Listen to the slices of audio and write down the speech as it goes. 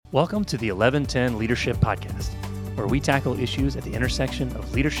Welcome to the 1110 Leadership Podcast, where we tackle issues at the intersection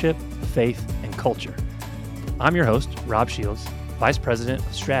of leadership, faith, and culture. I'm your host, Rob Shields, Vice President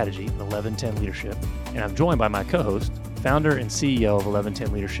of Strategy at 1110 Leadership, and I'm joined by my co-host, founder and CEO of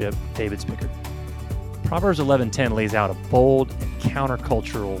 1110 Leadership, David Spickard. Proverbs 1110 lays out a bold and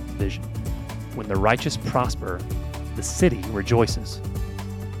countercultural vision. When the righteous prosper, the city rejoices.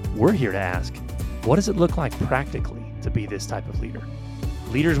 We're here to ask, what does it look like practically to be this type of leader?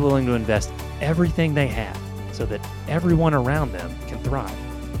 Leaders willing to invest everything they have so that everyone around them can thrive.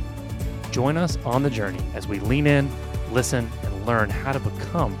 Join us on the journey as we lean in, listen, and learn how to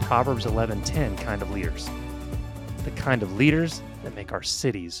become Proverbs 11:10 kind of leaders. The kind of leaders that make our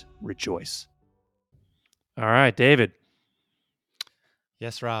cities rejoice. All right, David.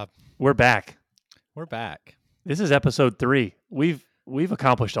 Yes, Rob. We're back. We're back. This is episode 3. We've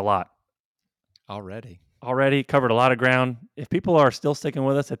accomplished a lot. Already covered a lot of ground. If people are still sticking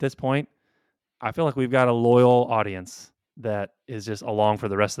with us at this point, I feel like we've got a loyal audience that is just along for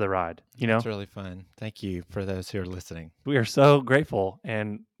the rest of the ride. You know, it's really fun. Thank you for those who are listening. We are so grateful,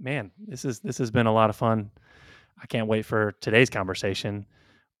 and man, this has been a lot of fun. I can't wait for today's conversation.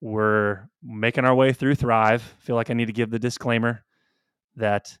 We're making our way through Thrive. Feel like I need to give the disclaimer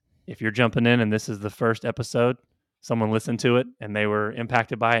that if you're jumping in and this is the first episode, someone listened to it and they were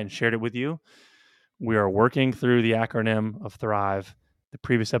impacted by it and shared it with you. We are working through the acronym of Thrive. The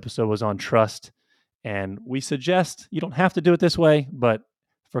previous episode was on trust, and we suggest you don't have to do it this way, but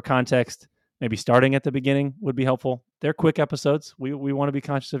for context, maybe starting at the beginning would be helpful. They're quick episodes. We want to be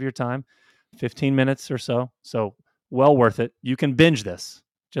conscious of your time, 15 minutes or so. So well worth it. You can binge this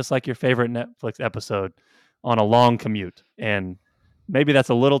just like your favorite Netflix episode on a long commute. And maybe that's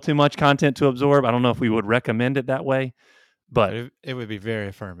a little too much content to absorb. I don't know if we would recommend it that way, but it would be very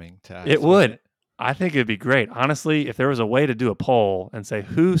affirming to us. It would. I think it'd be great. Honestly, if there was a way to do a poll and say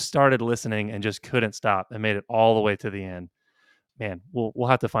who started listening and just couldn't stop and made it all the way to the end, man, we'll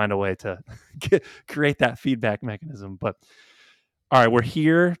have to find a way to create that feedback mechanism. But all right, we're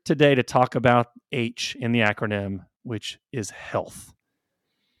here today to talk about H in the acronym, which is health.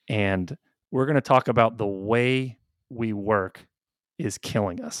 And we're going to talk about the way we work is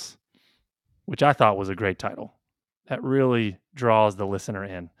killing us, which I thought was a great title. That really draws the listener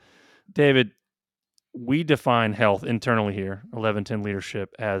in. David, we define health internally here, 1110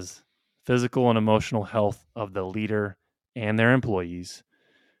 Leadership, as physical and emotional health of the leader and their employees.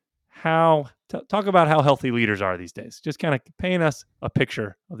 Talk about how healthy leaders are these days. Just kind of paint us a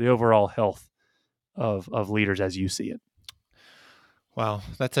picture of the overall health of leaders as you see it. Wow,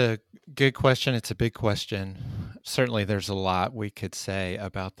 that's a good question. It's a big question. Certainly there's a lot we could say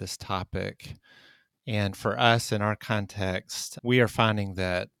about this topic. And for us, in our context, we are finding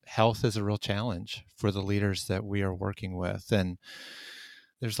that health is a real challenge for the leaders that we are working with. And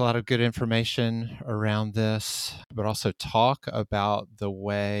there's a lot of good information around this, but also talk about the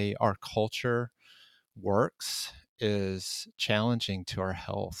way our culture works is challenging to our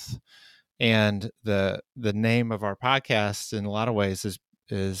health. And the name of our podcast, in a lot of ways,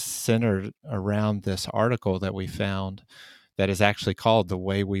 is centered around this article that we found that is actually called "The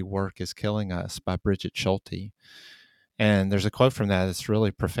Way We Work Is Killing Us" by Bridget Schulte. And there's a quote from that that's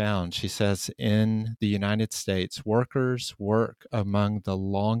really profound. She says, in the United States, workers work among the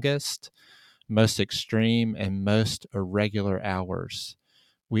longest, most extreme, and most irregular hours.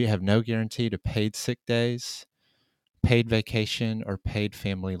 We have no guarantee to paid sick days, paid vacation, or paid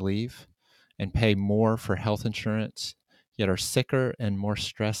family leave, and pay more for health insurance, yet are sicker and more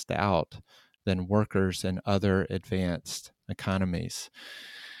stressed out than workers in other advanced economies.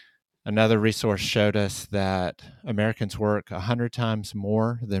 Another resource showed us that Americans work 100 times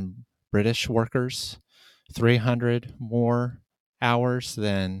more than British workers, 300 more hours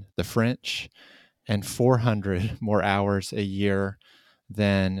than the French, and 400 more hours a year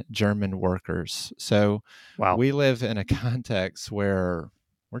than German workers. So Wow. We live in a context where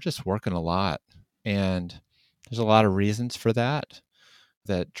we're just working a lot. And there's a lot of reasons for that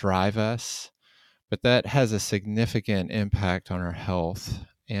drive us, but that has a significant impact on our health.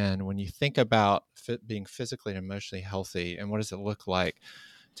 And when you think about being physically and emotionally healthy and what does it look like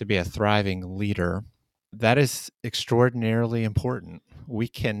to be a thriving leader, that is extraordinarily important. We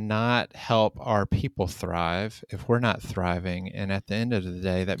cannot help our people thrive if we're not thriving. And at the end of the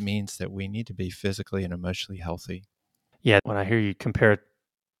day, that means that we need to be physically and emotionally healthy. Yeah, when I hear you compare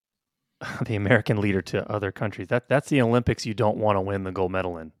the American leader to other countries, that's the Olympics you don't want to win the gold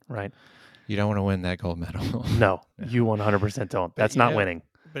medal in, right? You don't want to win that gold medal. No, you 100% don't. That's not winning.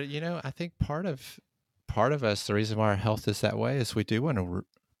 But I think part of us, the reason why our health is that way is we do want to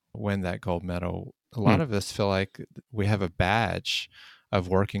win that gold medal. A lot of us feel like we have a badge of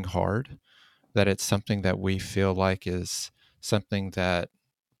working hard, that it's something that we feel like is something that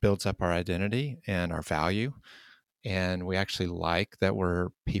builds up our identity and our value. And we actually like that we're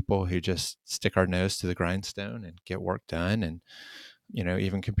people who just stick our nose to the grindstone and get work done. And,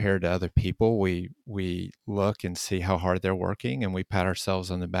 even compared to other people, we look and see how hard they're working, and we pat ourselves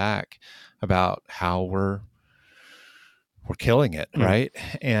on the back about how we're killing it, Mm. right?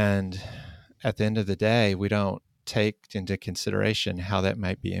 And at the end of the day, we don't take into consideration how that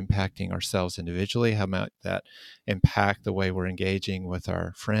might be impacting ourselves individually, how might that impact the way we're engaging with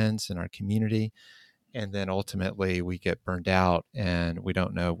our friends and our community. And then ultimately we get burned out and we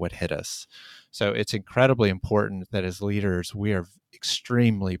don't know what hit us. So it's incredibly important that as leaders, we are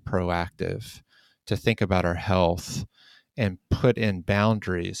extremely proactive to think about our health and put in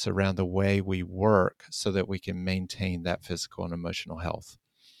boundaries around the way we work so that we can maintain that physical and emotional health.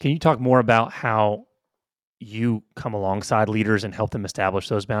 Can you talk more about how you come alongside leaders and help them establish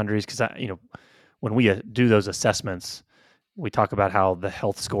those boundaries? Because when we do those assessments, we talk about how the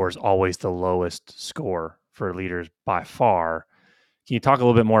health score is always the lowest score for leaders by far. Can you talk a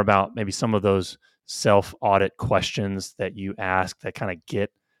little bit more about maybe some of those self-audit questions that you ask that kind of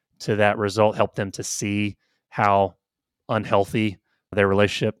get to that result, help them to see how unhealthy their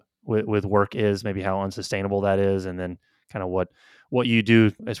relationship with work is, maybe how unsustainable that is, and then kind of what you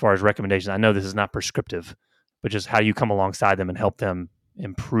do as far as recommendations? I know this is not prescriptive, but just how you come alongside them and help them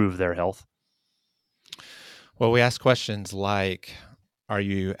improve their health. Well, we ask questions like, are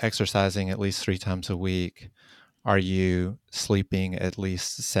you exercising at least 3 times a week? Are you sleeping at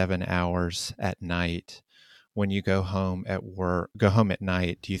least 7 hours at night? When you go home at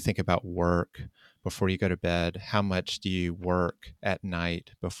night, do you think about work before you go to bed? How much do you work at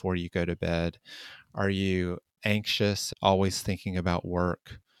night before you go to bed? Are you anxious, always thinking about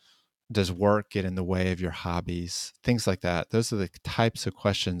work? Does work get in the way of your hobbies? Things like that. Those are the types of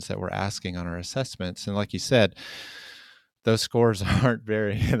questions that we're asking on our assessments. And like you said, those scores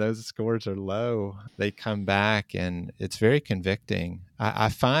those scores are low. They come back and it's very convicting. I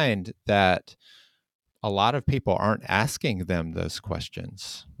find that a lot of people aren't asking them those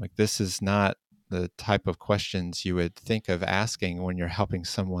questions. Like, this is not the type of questions you would think of asking when you're helping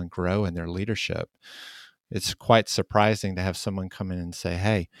someone grow in their leadership. It's quite surprising to have someone come in and say,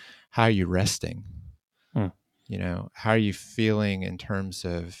 hey, how are you resting? Hmm. How are you feeling in terms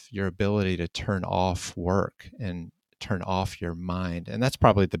of your ability to turn off work and turn off your mind? And that's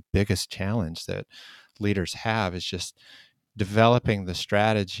probably the biggest challenge that leaders have, is just developing the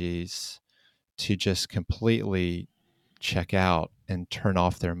strategies to just completely check out and turn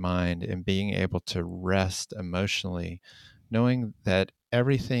off their mind, and being able to rest emotionally, knowing that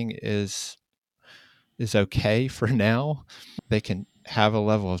everything is okay for now. They can have a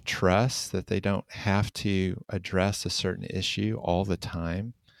level of trust that they don't have to address a certain issue all the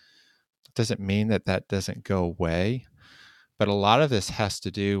time. It doesn't mean that that doesn't go away, but a lot of this has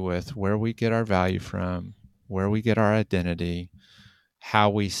to do with where we get our value from, where we get our identity, how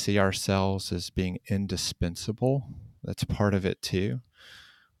we see ourselves as being indispensable. That's part of it too.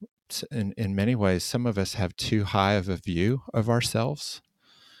 In many ways, some of us have too high of a view of ourselves.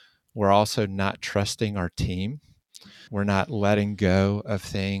 We're also not trusting our team. We're not letting go of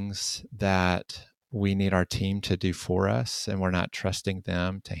things that we need our team to do for us, and we're not trusting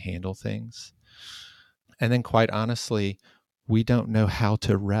them to handle things. And then, quite honestly, we don't know how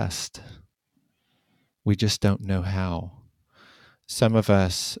to rest. We just don't know how. Some of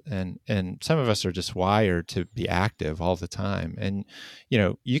us and some of us are just wired to be active all the time. And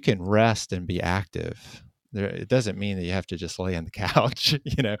you can rest and be active. It doesn't mean that you have to just lay on the couch,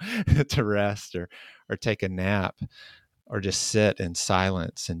 to rest or take a nap, or just sit in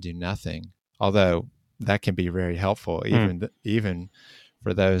silence and do nothing. Although that can be very helpful, even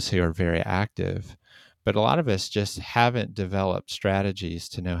for those who are very active. But a lot of us just haven't developed strategies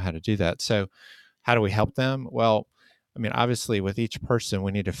to know how to do that. So how do we help them? Well, I mean, obviously, with each person,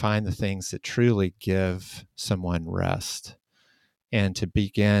 we need to find the things that truly give someone rest, and to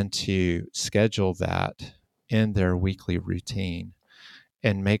begin to schedule that in their weekly routine,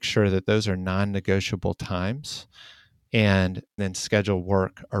 and make sure that those are non-negotiable times, and then schedule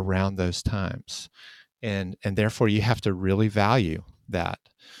work around those times. And therefore, you have to really value that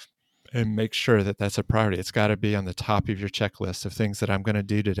and make sure that that's a priority. It's got to be on the top of your checklist of things that I'm going to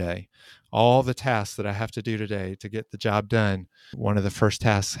do today. All the tasks that I have to do today to get the job done. One of the first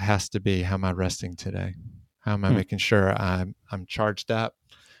tasks has to be, how am I resting today? How am I making sure I'm charged up?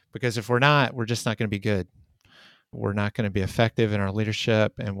 Because if we're not, we're just not going to be good. We're not going to be effective in our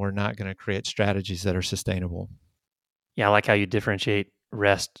leadership, and we're not going to create strategies that are sustainable. Yeah, I like how you differentiate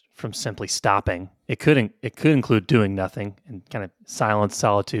rest from simply stopping. It could include doing nothing and kind of silence,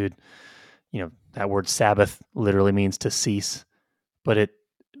 solitude. That word Sabbath literally means to cease, but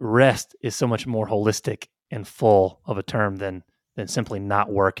rest is so much more holistic and full of a term than simply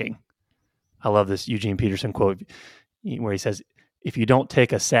not working. I love this Eugene Peterson quote where he says, "If you don't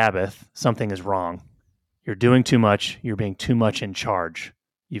take a Sabbath, something is wrong. You're doing too much. You're being too much in charge.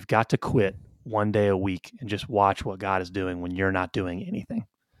 You've got to quit one day a week and just watch what God is doing when you're not doing anything."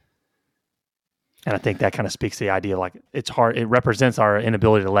 And I think that kind of speaks to the idea of like it's hard. It represents our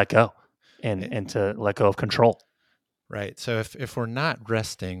inability to let go and to let go of control. Right. So if we're not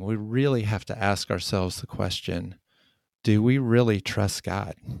resting, we really have to ask ourselves the question, do we really trust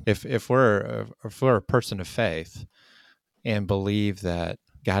God? If we're a person of faith and believe that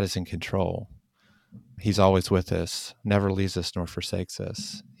God is in control, He's always with us, never leaves us nor forsakes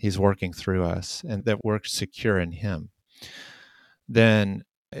us, He's working through us, and that we're secure in Him, then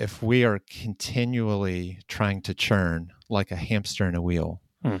if we are continually trying to churn like a hamster in a wheel,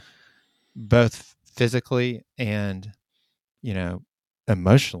 both physically and,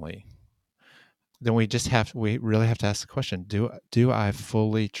 emotionally, then we really have to ask the question, do I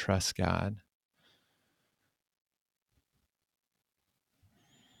fully trust God?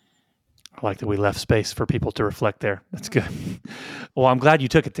 I like that we left space for people to reflect there. That's good. Well, I'm glad you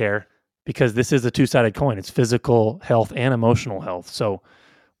took it there because this is a two-sided coin. It's physical health and emotional health. So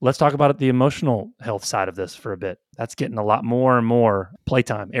let's talk about the emotional health side of this for a bit. That's getting a lot more and more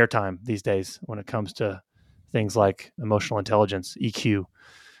playtime, airtime these days when it comes to things like emotional intelligence, EQ.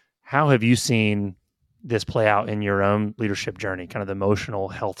 How have you seen this play out in your own leadership journey, kind of the emotional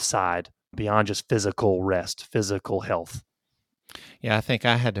health side beyond just physical rest, physical health? Yeah, I think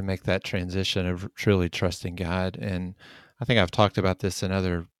I had to make that transition of truly trusting God. And I think I've talked about this in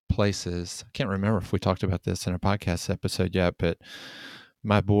other places. I can't remember if we talked about this in a podcast episode yet, but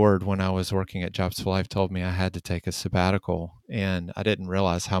my board, when I was working at Jobs for Life, told me I had to take a sabbatical. And I didn't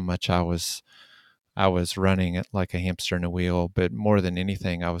realize how much I was running it like a hamster in a wheel. But more than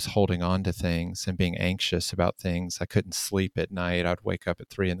anything, I was holding on to things and being anxious about things. I couldn't sleep at night. I'd wake up at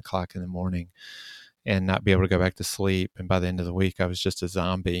 3 o'clock in the morning and not be able to go back to sleep. And by the end of the week, I was just a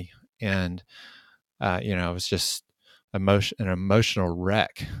zombie. And, I was just an emotional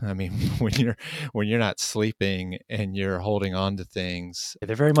wreck. I mean, when you're not sleeping and you're holding on to things.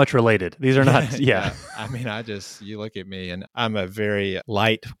 They're very much related. These are not, yeah. I mean, you look at me and I'm a very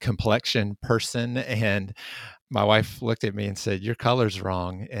light complexion person, and my wife looked at me and said, "Your color's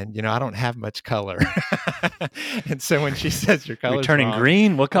wrong." And, I don't have much color. And so when she says your color's turning wrong,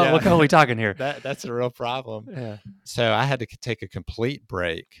 green, what color are we talking here? That's a real problem. Yeah. So I had to take a complete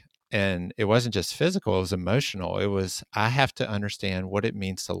break. And it wasn't just physical, it was emotional. I have to understand what it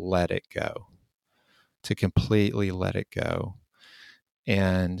means to let it go, to completely let it go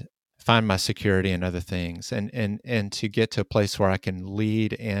and find my security in other things and to get to a place where I can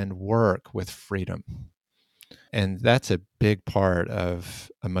lead and work with freedom. And that's a big part of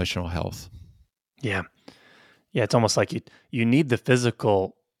emotional health. Yeah. Yeah. It's almost like you need the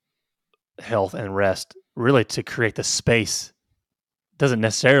physical health and rest really to create the space. Doesn't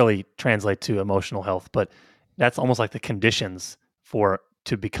necessarily translate to emotional health, but that's almost like the conditions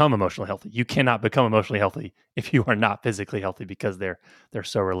to become emotionally healthy. You cannot become emotionally healthy if you are not physically healthy because they're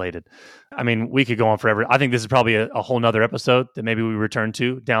so related. I mean, we could go on forever. I think this is probably a whole nother episode that maybe we return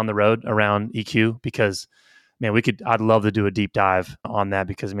to down the road around EQ because, man, I'd love to do a deep dive on that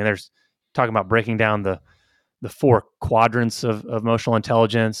because, I mean, there's talking about breaking down the 4 quadrants of emotional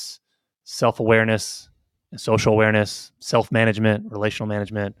intelligence, self-awareness, social awareness, self-management, relational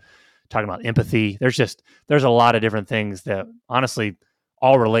management, talking about empathy. There's a lot of different things that honestly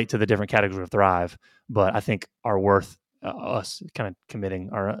all relate to the different categories of Thrive, but I think are worth us kind of committing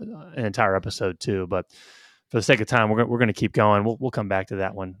an entire episode to. But for the sake of time, we're going to keep going. We'll come back to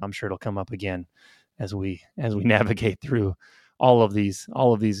that one. I'm sure it'll come up again as we navigate through all of these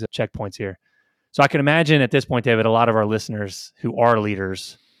checkpoints here. So I can imagine at this point, David, a lot of our listeners who are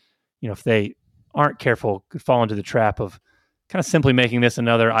leaders, if they aren't careful, could fall into the trap of kind of simply making this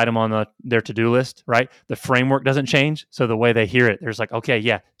another item on their to-do list, right? The framework doesn't change. So the way they hear it, there's like, okay,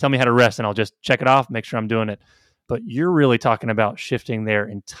 yeah, tell me how to rest and I'll just check it off, make sure I'm doing it. But you're really talking about shifting their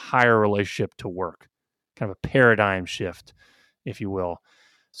entire relationship to work, kind of a paradigm shift, if you will.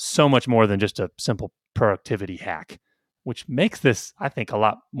 So much more than just a simple productivity hack, which makes this, I think, a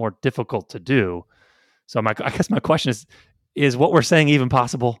lot more difficult to do. So I guess my question is what we're saying even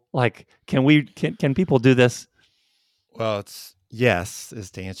possible? Like, can people do this? Well, yes,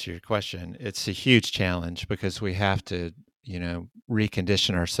 is to answer your question. It's a huge challenge because we have to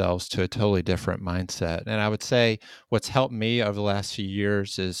recondition ourselves to a totally different mindset. And I would say what's helped me over the last few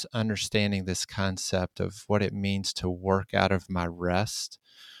years is understanding this concept of what it means to work out of my rest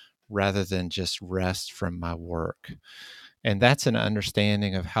rather than just rest from my work. And that's an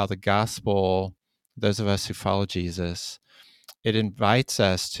understanding of how the gospel, those of us who follow Jesus, it invites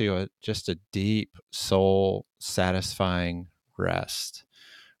us to just a deep, soul satisfying rest,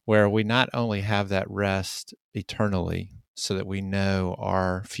 where we not only have that rest eternally so that we know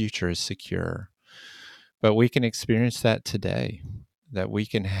our future is secure, but we can experience that today, that we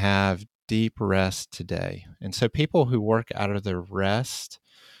can have deep rest today. And so people who work out of their rest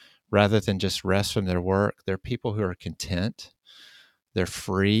rather than just rest from their work, they're people who are content, they're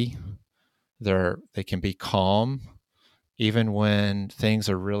free, they can be calm even when things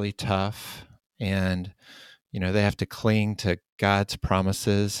are really tough, and they have to cling to God's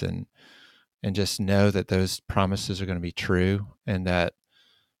promises and just know that those promises are going to be true, and that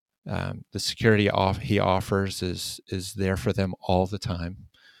the security he offers is there for them all the time.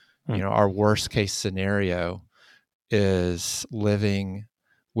 Our worst case scenario is living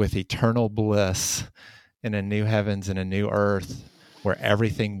with eternal bliss in a new heavens and a new earth where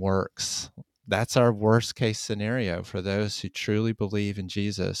everything works. That's our worst case scenario for those who truly believe in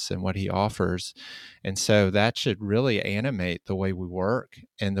Jesus and what he offers. And so that should really animate the way we work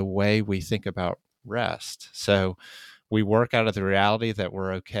and the way we think about rest. So we work out of the reality that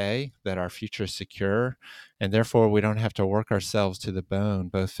we're okay, that our future is secure, and therefore we don't have to work ourselves to the bone,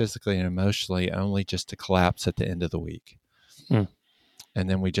 both physically and emotionally, only just to collapse at the end of the week. And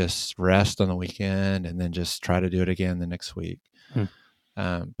then we just rest on the weekend and then just try to do it again the next week.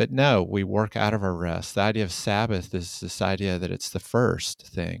 But no, we work out of our rest. The idea of Sabbath is this idea that it's the first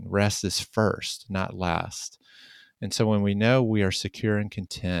thing. Rest is first, not last. And so when we know we are secure and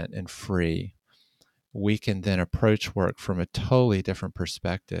content and free, we can then approach work from a totally different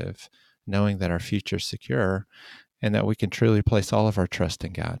perspective, knowing that our future is secure and that we can truly place all of our trust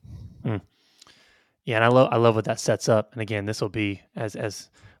in God. Yeah, and I love what that sets up. And again, this will be as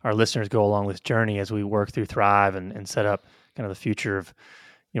our listeners go along this journey as we work through Thrive and set up kind of the future of,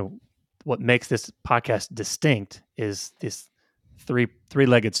 what makes this podcast distinct is this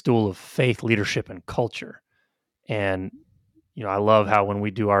three-legged stool of faith, leadership, and culture. And I love how when we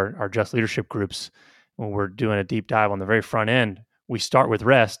do our Just Leadership groups, when we're doing a deep dive on the very front end, we start with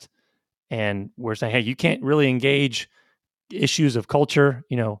rest, and we're saying, hey, you can't really engage issues of culture,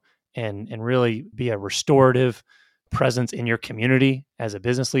 and really be a restorative presence in your community as a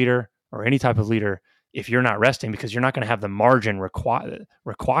business leader or any type of leader if you're not resting, because you're not going to have the margin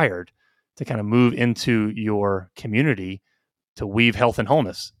required to kind of move into your community to weave health and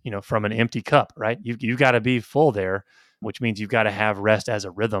wholeness, from an empty cup, right? You've got to be full there, which means you've got to have rest as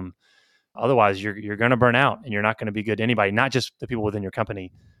a rhythm. Otherwise, you're going to burn out and you're not going to be good to anybody, not just the people within your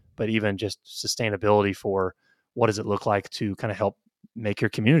company, but even just sustainability for what does it look like to kind of help make your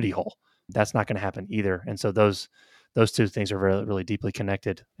community whole. That's not going to happen either. And so those two things are really, really deeply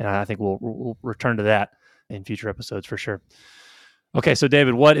connected. And I think we'll return to that in future episodes for sure. Okay, so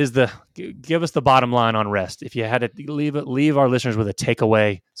David, give us the bottom line on rest. If you had to leave our listeners with a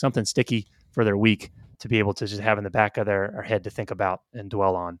takeaway, something sticky for their week to be able to just have in the back of their head to think about and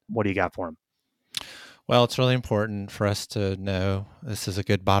dwell on, what do you got for them? Well, it's really important for us to know, this is a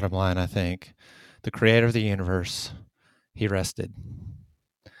good bottom line, I think. The creator of the universe, he rested.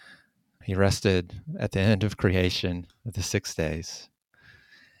 He rested at the end of creation of the 6 days.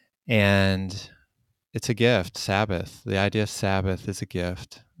 And it's a gift, Sabbath. The idea of Sabbath is a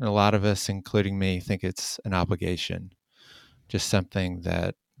gift. And a lot of us, including me, think it's an obligation, just something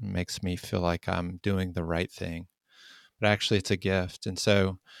that makes me feel like I'm doing the right thing. But actually, it's a gift. And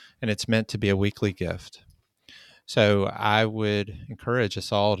it's meant to be a weekly gift. So I would encourage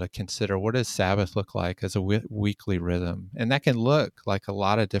us all to consider, what does Sabbath look like as a weekly rhythm? And that can look like a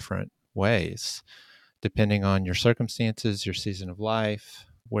lot of different ways, depending on your circumstances, your season of life,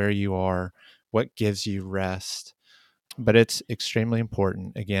 where you are, what gives you rest. But it's extremely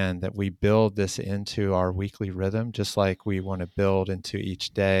important, again, that we build this into our weekly rhythm, just like we want to build into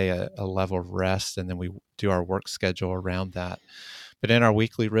each day a level of rest, and then we do our work schedule around that. But in our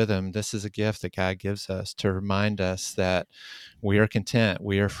weekly rhythm, this is a gift that God gives us to remind us that we are content,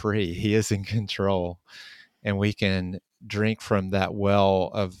 we are free, He is in control, and we can drink from that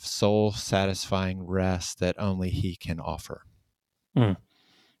well of soul-satisfying rest that only He can offer. Yeah,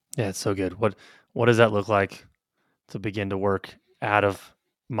 it's so good. What does that look like to begin to work out of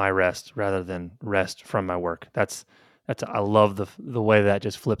my rest rather than rest from my work? I love the way that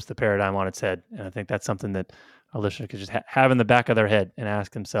just flips the paradigm on its head, and I think that's something that our listeners could just have in the back of their head and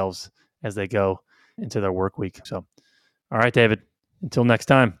ask themselves as they go into their work week. So, All right, David. Until next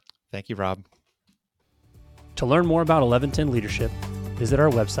time. Thank you, Rob. To learn more about 1110 Leadership, visit our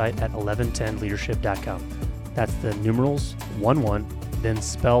website at 1110leadership.com. That's the numerals 11, then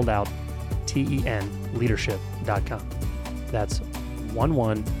spelled out TEN leadership.com. That's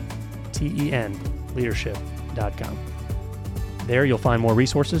 11 TEN leadership.com. There you'll find more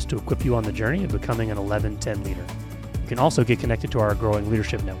resources to equip you on the journey of becoming an 1110 leader. You can also get connected to our growing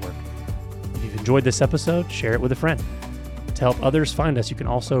leadership network. If you've enjoyed this episode, share it with a friend. To help others find us, you can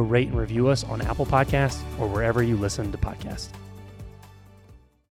also rate and review us on Apple Podcasts or wherever you listen to podcasts.